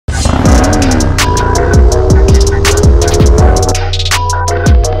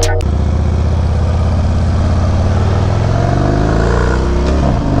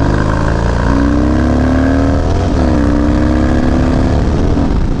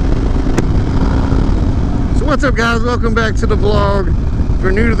What's up, guys? Welcome back to the vlog. If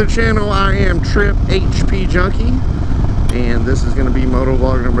you're new to the channel, I am Trip HP Junkie, and this is going to be moto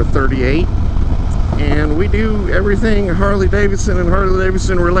vlog number 38. And we do everything Harley Davidson and Harley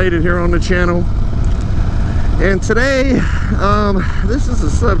Davidson related here on the channel. And today, this is a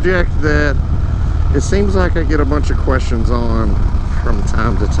subject that it seems like I get a bunch of questions on from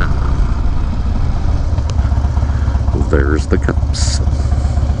time to time. There's the cups.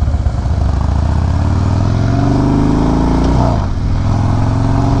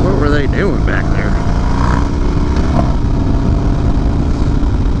 What were they doing back there?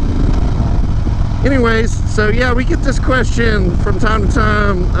 Anyways, so yeah, we get this question from time to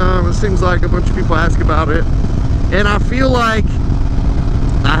time. It seems like a bunch of people ask about it, and I feel like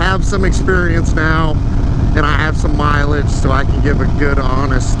I have some experience now and I have some mileage, so I can give a good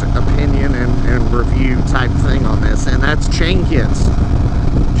honest opinion and review type thing on this, and that's chain kits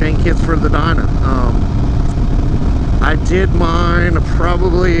for the Dyna. I did mine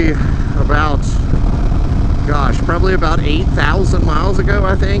probably about 8,000 miles ago,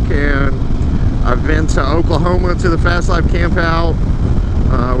 I think, and I've been to Oklahoma to the Fast Life camp out.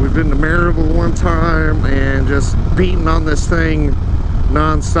 We've been to Maryville one time and just beating on this thing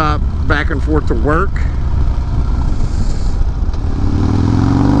non-stop back and forth to work.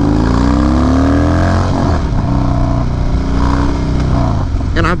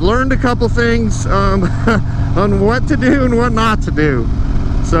 And I've learned a couple things on what to do and what not to do.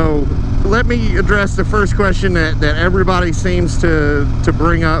 So let me address the first question that everybody seems to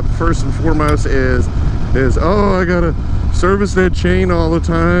bring up first and foremost is oh, I gotta service that chain all the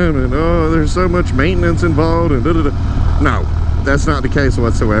time, and oh, there's so much maintenance involved, and da-da-da. No, that's not the case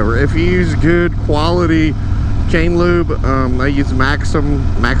whatsoever. If you use good quality chain lube, I use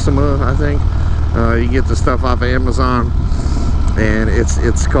Maxima, I think. You get the stuff off of Amazon, and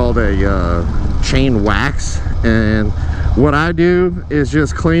it's called a chain wax. And what I do is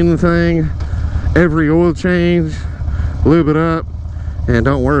just clean the thing every oil change, lube it up, and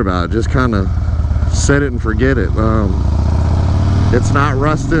don't worry about it. Just kind of set it and forget it. It's not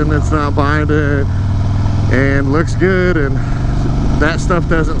rusting, it's not binding, and looks good, and that stuff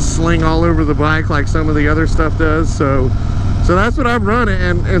doesn't sling all over the bike like some of the other stuff does. So that's what I've run,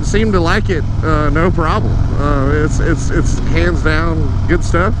 and seem to like it no problem. It's hands down good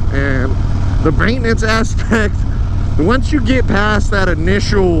stuff. And the maintenance aspect, once you get past that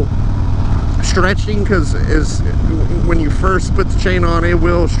initial stretching, because when you first put the chain on, it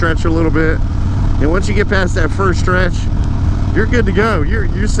will stretch a little bit, and once you get past that first stretch, you're good to go.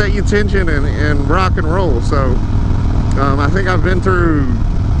 You set your tension and rock and roll. So I think I've been through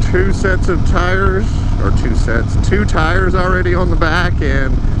two tires already on the back,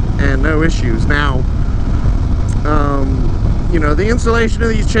 and no issues. Now, you know, the installation of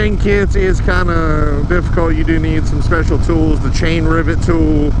these chain kits is kind of difficult. You do need some special tools. The chain rivet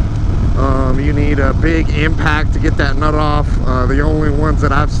tool, you need a big impact to get that nut off. The only ones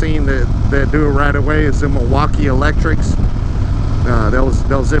that I've seen that do it right away is the Milwaukee Electrics.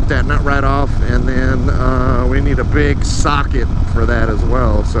 They'll zip that nut right off, and then we need a big socket for that as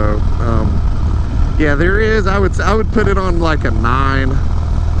well. So yeah, there is, I would put it on like a 9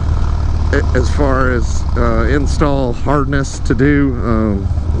 as far as install hardness to do.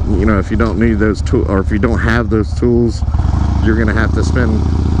 You know, if you don't need those tools, or if you don't have those tools, you're gonna have to spend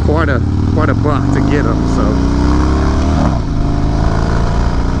quite a buck to get them. So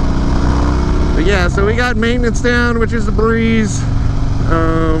but yeah, so we got maintenance down, which is a breeze.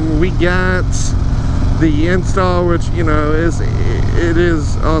 We got the install, which, you know, it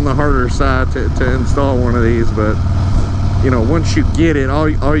is on the harder side to install one of these, but you know, once you get it, all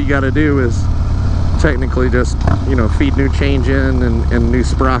you got to do is technically just, you know, feed new change in and new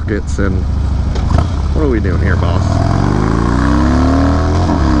sprockets. And what are we doing here, boss?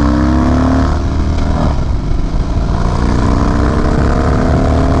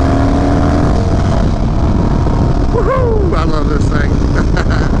 I love this thing.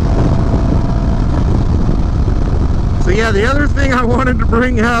 So yeah, the other thing I wanted to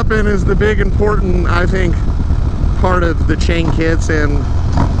bring up, and is the big important, I think, part of the chain kits, and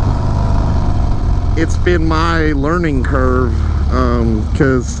it's been my learning curve,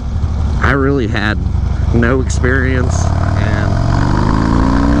 because I really had no experience, and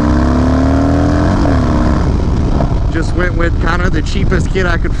just went with kind of the cheapest kit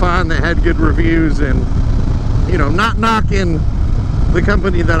I could find that had good reviews. And you know, not knocking the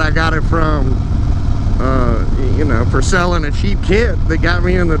company that I got it from, you know, for selling a cheap kit that got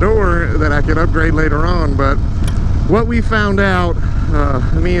me in the door that I could upgrade later on. But what we found out,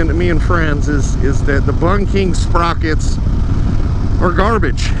 me and friends, is that the Bung King sprockets are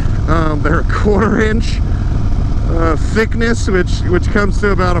garbage. They're a 1/4 inch thickness, which comes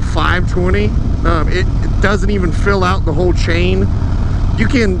to about a 520. It doesn't even fill out the whole chain. You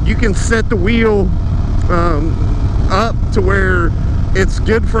can set the wheel up to where it's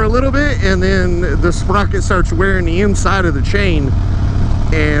good for a little bit, and then the sprocket starts wearing the inside of the chain,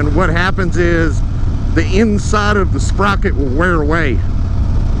 and what happens is the inside of the sprocket will wear away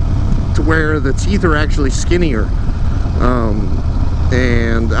to where the teeth are actually skinnier.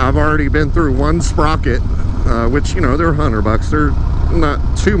 And I've already been through one sprocket, which, you know, they're $100. They're not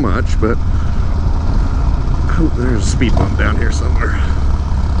too much, but oh, there's a speed bump down here somewhere.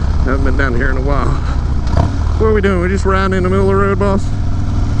 Haven't been down here in a while. What are we doing? We're just riding in the middle of the road, boss?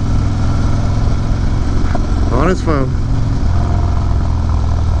 On his phone.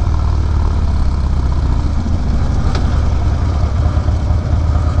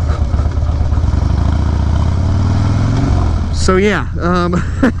 So yeah,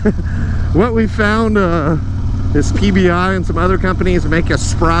 what we found is PBI and some other companies make a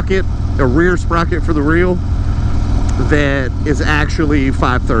sprocket, a rear sprocket for the reel that is actually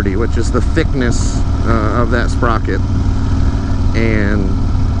 530, which is the thickness of that sprocket. And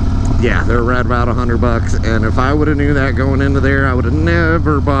yeah, they're right about $100. And if I would have knew that going into there, I would have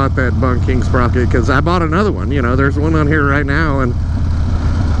never bought that Bunk King sprocket, because I bought another one. You know, there's one on here right now, and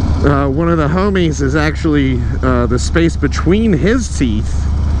one of the homies is actually the space between his teeth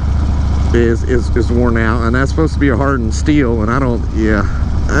is worn out, and that's supposed to be a hardened steel, and I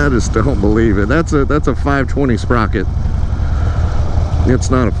just don't believe it. That's a 520 sprocket. It's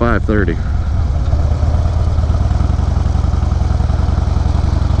not a 530.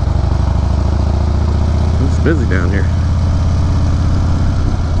 It's busy down here.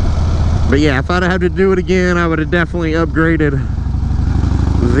 But yeah, if I'd have had to do it again, I would have definitely upgraded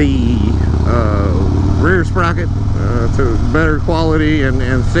the rear sprocket to better quality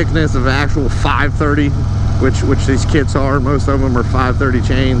and thickness of actual 530, which these kits are. Most of them are 530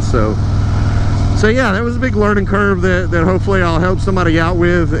 chains. So yeah, that was a big learning curve that hopefully I'll help somebody out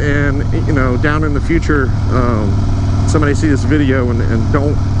with. And you know, down in the future, somebody see this video and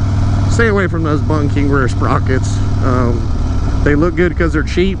don't stay away from those Bunk King rear sprockets. They look good because they're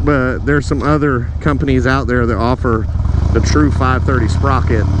cheap, but there's some other companies out there that offer the true 530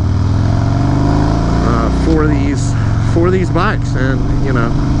 sprocket for these bikes, and you know,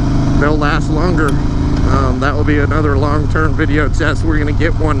 they'll last longer. That will be another long-term video test. We're gonna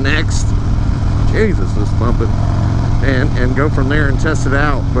get one next. Jesus, it's bumping, and go from there and test it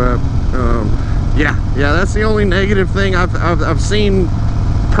out. But yeah, that's the only negative thing I've seen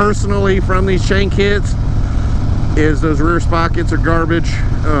personally from these chain kits, is those rear sprockets are garbage.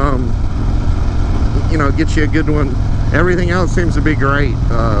 You know, get you a good one. Everything else seems to be great.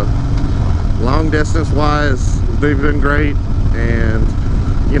 Long distance wise, they've been great. And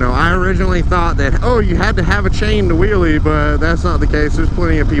you know, I originally thought that, oh, you had to have a chain to wheelie, but that's not the case. There's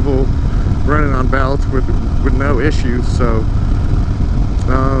plenty of people running on belts with no issues. So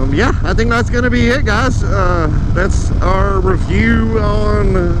yeah, I think that's gonna be it, guys. That's our review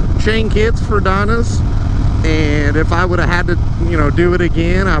on chain kits for Dynas. And if I would have had to, you know, do it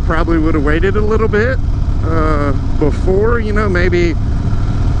again, I probably would have waited a little bit before, you know, maybe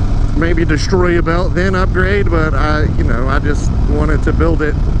destroy a belt then upgrade. But you know, I just wanted to build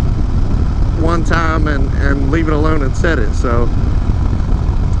it one time and leave it alone and set it. So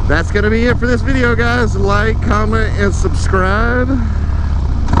that's gonna be it for this video, guys. Like, comment, and subscribe.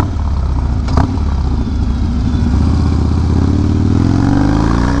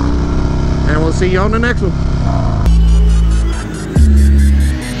 And we'll see you on the next one.